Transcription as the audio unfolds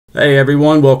Hey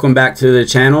everyone, welcome back to the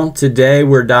channel. Today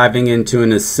we're diving into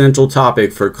an essential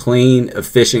topic for clean,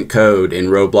 efficient code in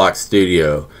Roblox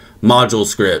Studio,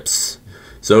 ModuleScripts.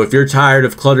 So if you're tired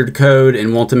of cluttered code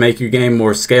and want to make your game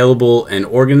more scalable and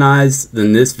organized,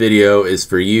 then this video is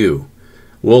for you.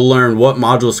 We'll learn what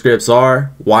ModuleScripts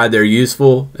are, why they're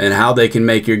useful, and how they can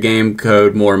make your game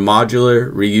code more modular,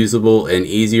 reusable, and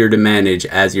easier to manage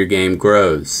as your game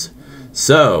grows.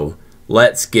 So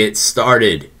let's get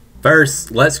started. First,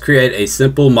 let's create a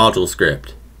simple module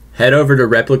script. Head over to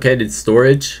replicated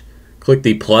storage, click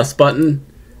the plus button,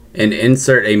 and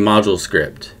insert a module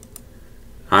script.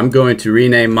 I'm going to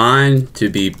rename mine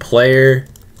to be player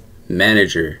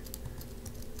manager.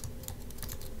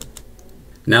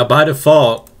 Now by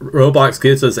default, Roblox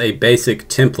gives us a basic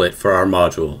template for our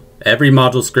module. Every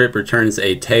module script returns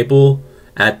a table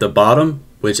at the bottom,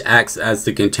 which acts as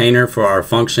the container for our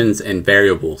functions and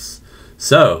variables.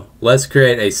 So let's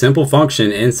create a simple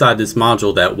function inside this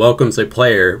module that welcomes a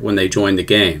player when they join the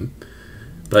game.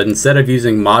 But instead of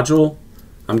using module,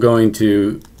 I'm going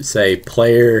to say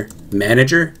player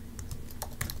manager.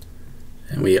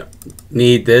 And we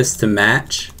need this to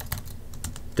match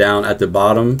down at the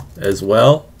bottom as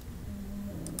well.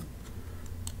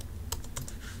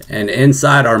 And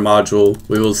inside our module,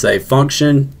 we will say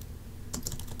function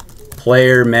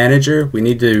player manager. We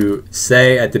need to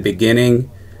say at the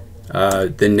beginning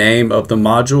the name of the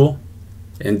module,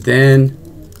 and then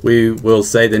we will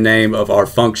say the name of our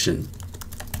function,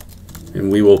 and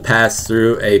we will pass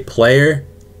through a player,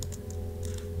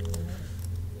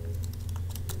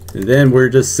 and then we're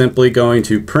just simply going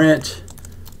to print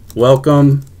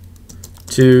welcome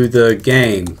to the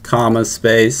game, comma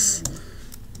space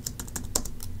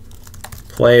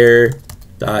player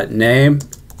dot name,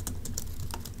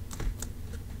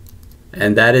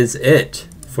 and that is it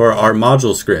for our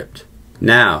module script.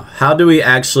 Now, how do we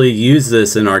actually use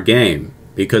this in our game?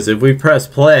 Because if we press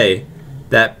play,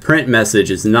 that print message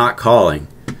is not calling.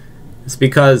 It's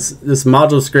because this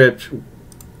module script,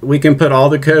 we can put all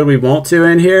the code we want to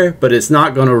in here, but it's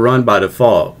not going to run by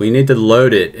default. We need to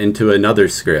load it into another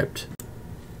script.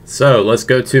 So let's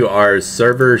go to our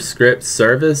server script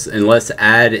service and let's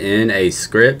add in a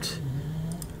script.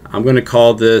 I'm going to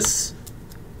call this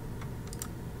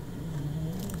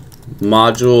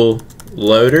module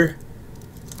loader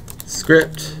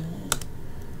script.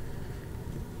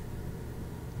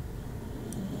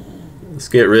 Let's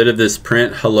get rid of this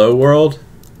print hello world,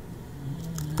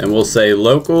 and we'll say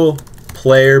local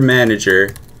player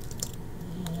manager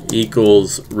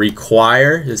equals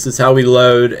require. This is how we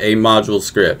load a module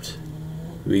script.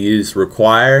 We use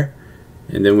require,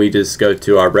 and then we just go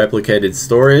to our replicated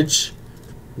storage,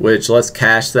 which let's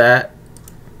cache that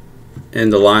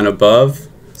in the line above.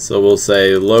 So we'll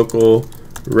say local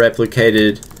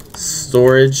replicated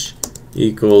storage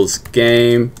equals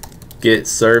game get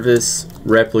service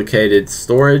replicated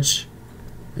storage,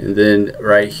 and then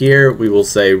right here we will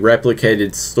say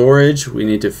replicated storage. We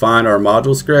need to find our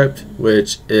module script,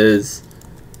 which is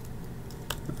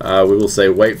we will say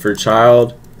wait for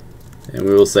child, and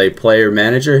we will say player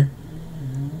manager,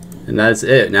 and that's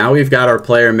it. Now we've got our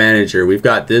player manager, we've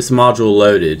got this module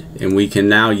loaded, and we can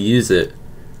now use it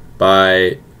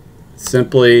by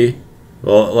simply,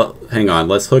 well, hang on,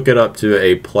 let's hook it up to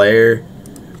a player.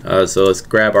 So let's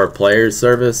grab our player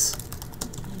service,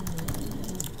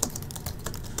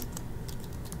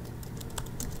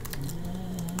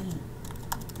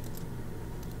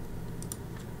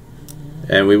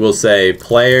 and we will say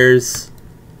players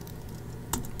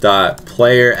dot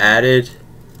player added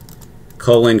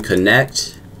colon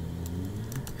connect,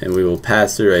 and we will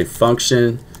pass through a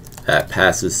function that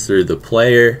passes through the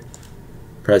player.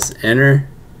 Press enter,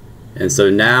 and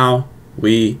so now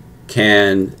we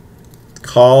can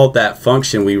call that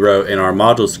function we wrote in our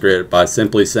module script by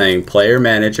simply saying player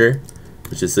manager,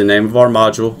 which is the name of our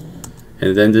module,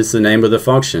 and then just the name of the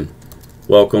function,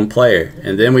 welcome player,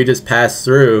 and then we just pass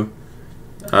through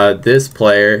this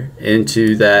player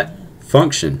into that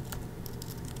function,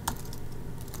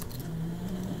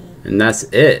 and that's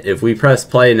it. If we press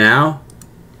play now,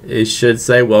 it should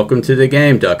say welcome to the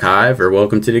game Duck Hive, or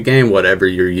welcome to the game whatever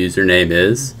your username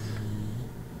is.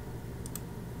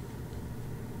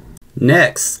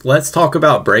 Next, let's talk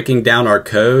about breaking down our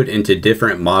code into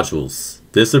different modules.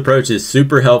 This approach is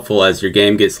super helpful as your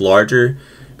game gets larger,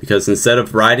 because instead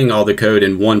of writing all the code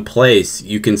in one place,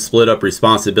 you can split up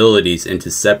responsibilities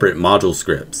into separate module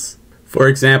scripts. For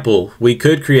example, we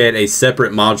could create a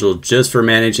separate module just for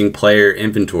managing player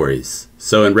inventories.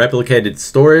 So in replicated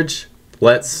storage,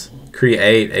 let's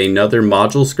create another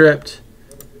module script,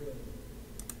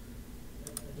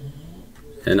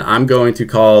 and I'm going to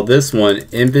call this one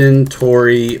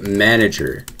Inventory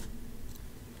Manager.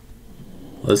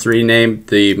 Let's rename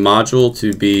the module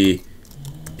to be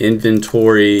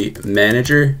Inventory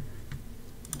Manager.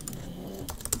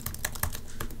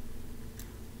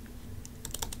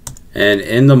 And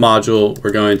in the module,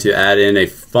 we're going to add in a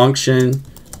function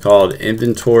called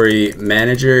Inventory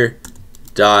Manager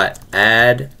dot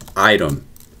add item.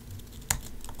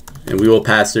 And we will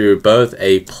pass through both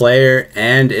a player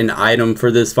and an item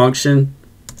for this function.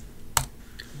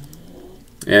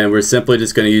 And we're simply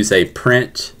just going to use a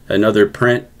print, another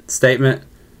print statement.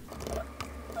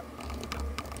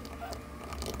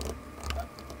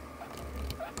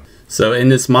 So in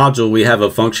this module, we have a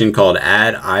function called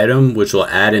add item, which will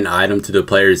add an item to the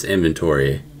player's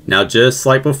inventory. Now, just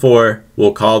like before,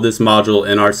 we'll call this module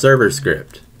in our server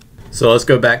script. So let's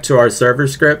go back to our server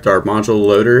script, our module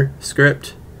loader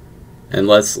script, and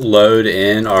let's load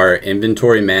in our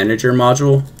inventory manager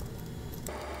module.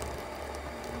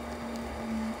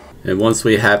 And once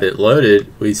we have it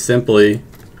loaded, we simply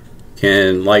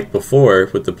can, like before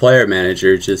with the player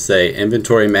manager, just say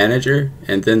inventory manager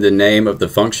and then the name of the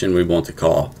function we want to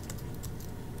call.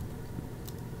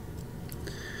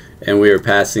 And we are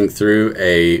passing through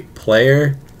a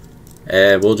player,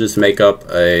 and we'll just make up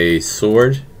a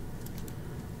sword.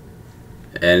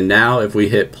 And now if we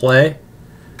hit play,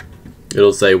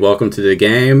 it'll say welcome to the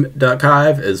game,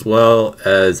 duckhive, as well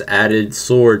as added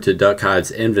sword to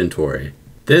duckhive's inventory.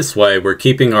 This way, we're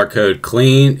keeping our code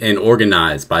clean and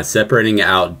organized by separating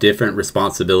out different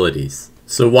responsibilities.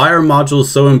 So why are modules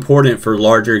so important for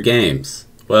larger games?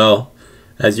 Well,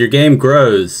 as your game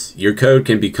grows, your code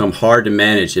can become hard to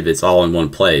manage if it's all in one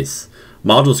place.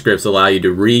 ModuleScripts allow you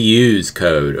to reuse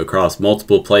code across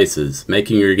multiple places,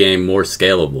 making your game more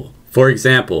scalable. For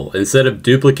example, instead of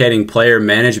duplicating player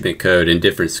management code in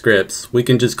different scripts, we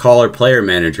can just call our player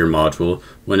manager module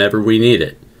whenever we need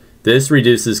it. This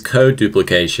reduces code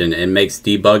duplication and makes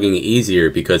debugging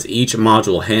easier because each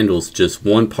module handles just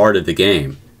one part of the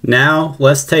game. Now,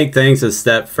 let's take things a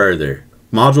step further.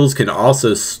 Modules can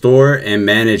also store and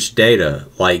manage data,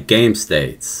 like game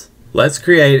states. Let's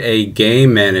create a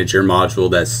game manager module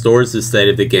that stores the state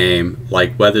of the game,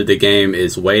 like whether the game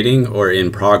is waiting or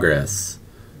in progress.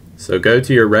 So go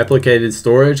to your replicated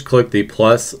storage, click the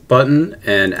plus button,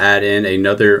 and add in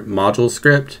another module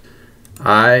script.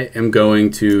 I am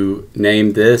going to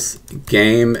name this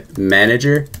Game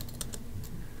Manager,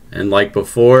 and like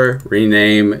before,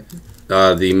 rename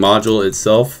the module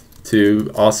itself to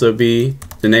also be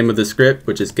the name of the script,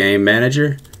 which is Game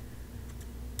Manager.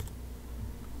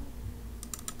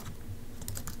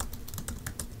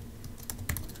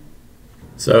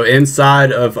 So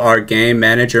inside of our Game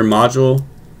Manager module,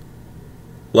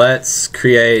 let's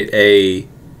create a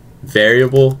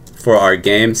variable for our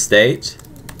game state.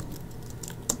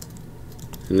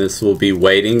 And this will be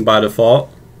waiting by default.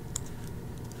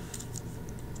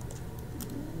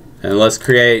 And let's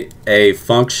create a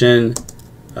function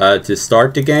to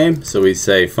start the game. So we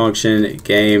say function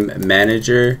game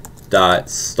manager dot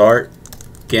start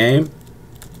game.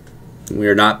 We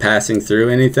are not passing through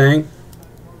anything.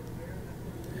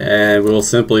 And we'll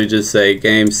simply just say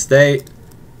game state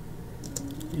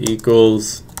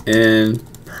equals in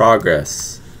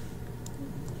progress.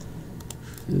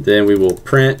 And then we will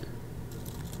print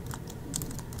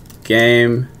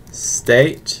game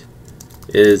state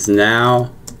is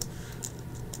now,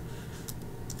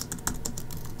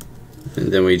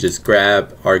 and then we just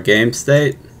grab our game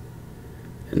state,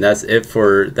 and that's it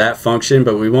for that function.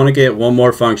 But we want to get one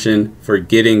more function for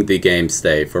getting the game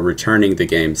state, for returning the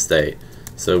game state,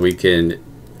 so we can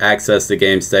access the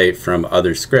game state from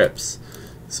other scripts.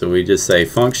 So we just say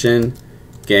function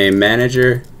game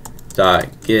manager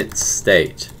dot get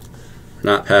state. We're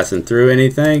not passing through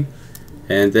anything.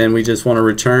 And then we just want to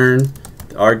return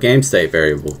our game state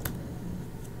variable.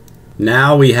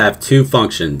 Now we have two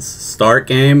functions, start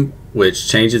game, which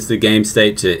changes the game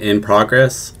state to in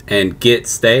progress, and get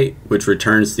state, which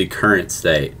returns the current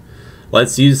state.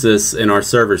 Let's use this in our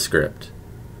server script.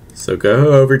 So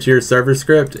go over to your server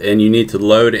script, and you need to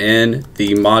load in the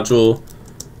module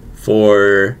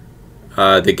for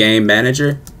the game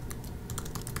manager.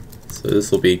 So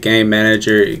this will be game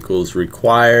manager equals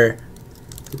require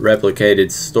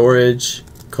replicated storage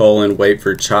colon wait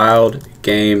for child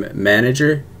game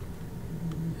manager,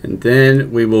 and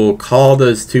then we will call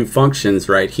those two functions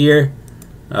right here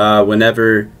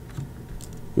whenever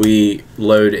we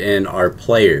load in our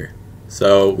player.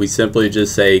 So we simply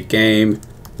just say game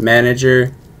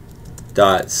manager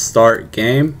dot start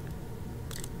game,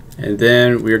 and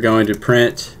then we're going to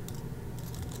print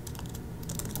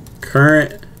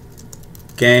current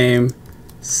game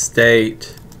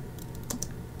state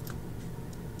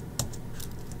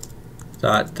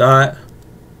dot dot,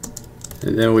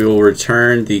 and then we will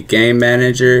return the game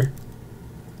manager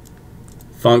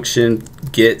function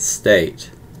get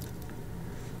state.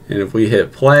 And if we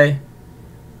hit play,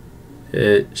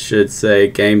 it should say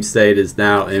game state is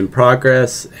now in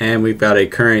progress, and we've got a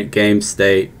current game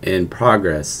state in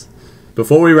progress.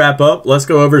 Before we wrap up, let's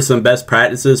go over some best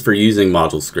practices for using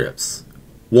module scripts.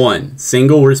 1.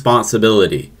 Single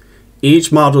responsibility.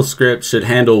 Each module script should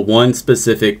handle one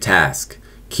specific task.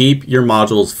 Keep your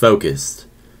modules focused.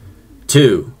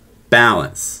 2.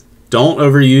 Balance. Don't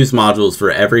overuse modules for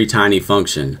every tiny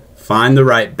function. Find the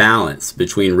right balance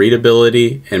between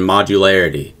readability and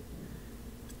modularity.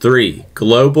 3.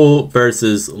 Global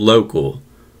versus local.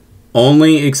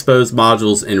 Only expose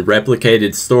modules in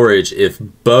replicated storage if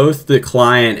both the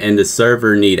client and the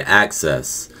server need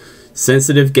access.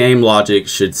 Sensitive game logic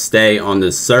should stay on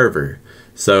the server.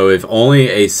 So if only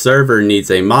a server needs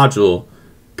a module,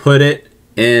 put it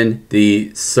in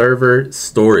the server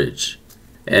storage.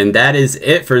 And that is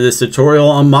it for this tutorial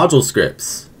on module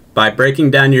scripts. By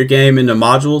breaking down your game into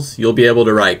modules, you'll be able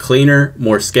to write cleaner,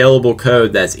 more scalable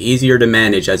code that's easier to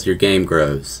manage as your game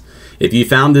grows. If you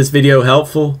found this video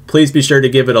helpful, please be sure to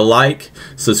give it a like,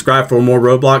 subscribe for more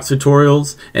Roblox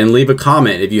tutorials, and leave a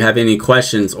comment if you have any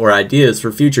questions or ideas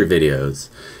for future videos.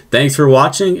 Thanks for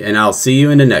watching, and I'll see you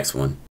in the next one.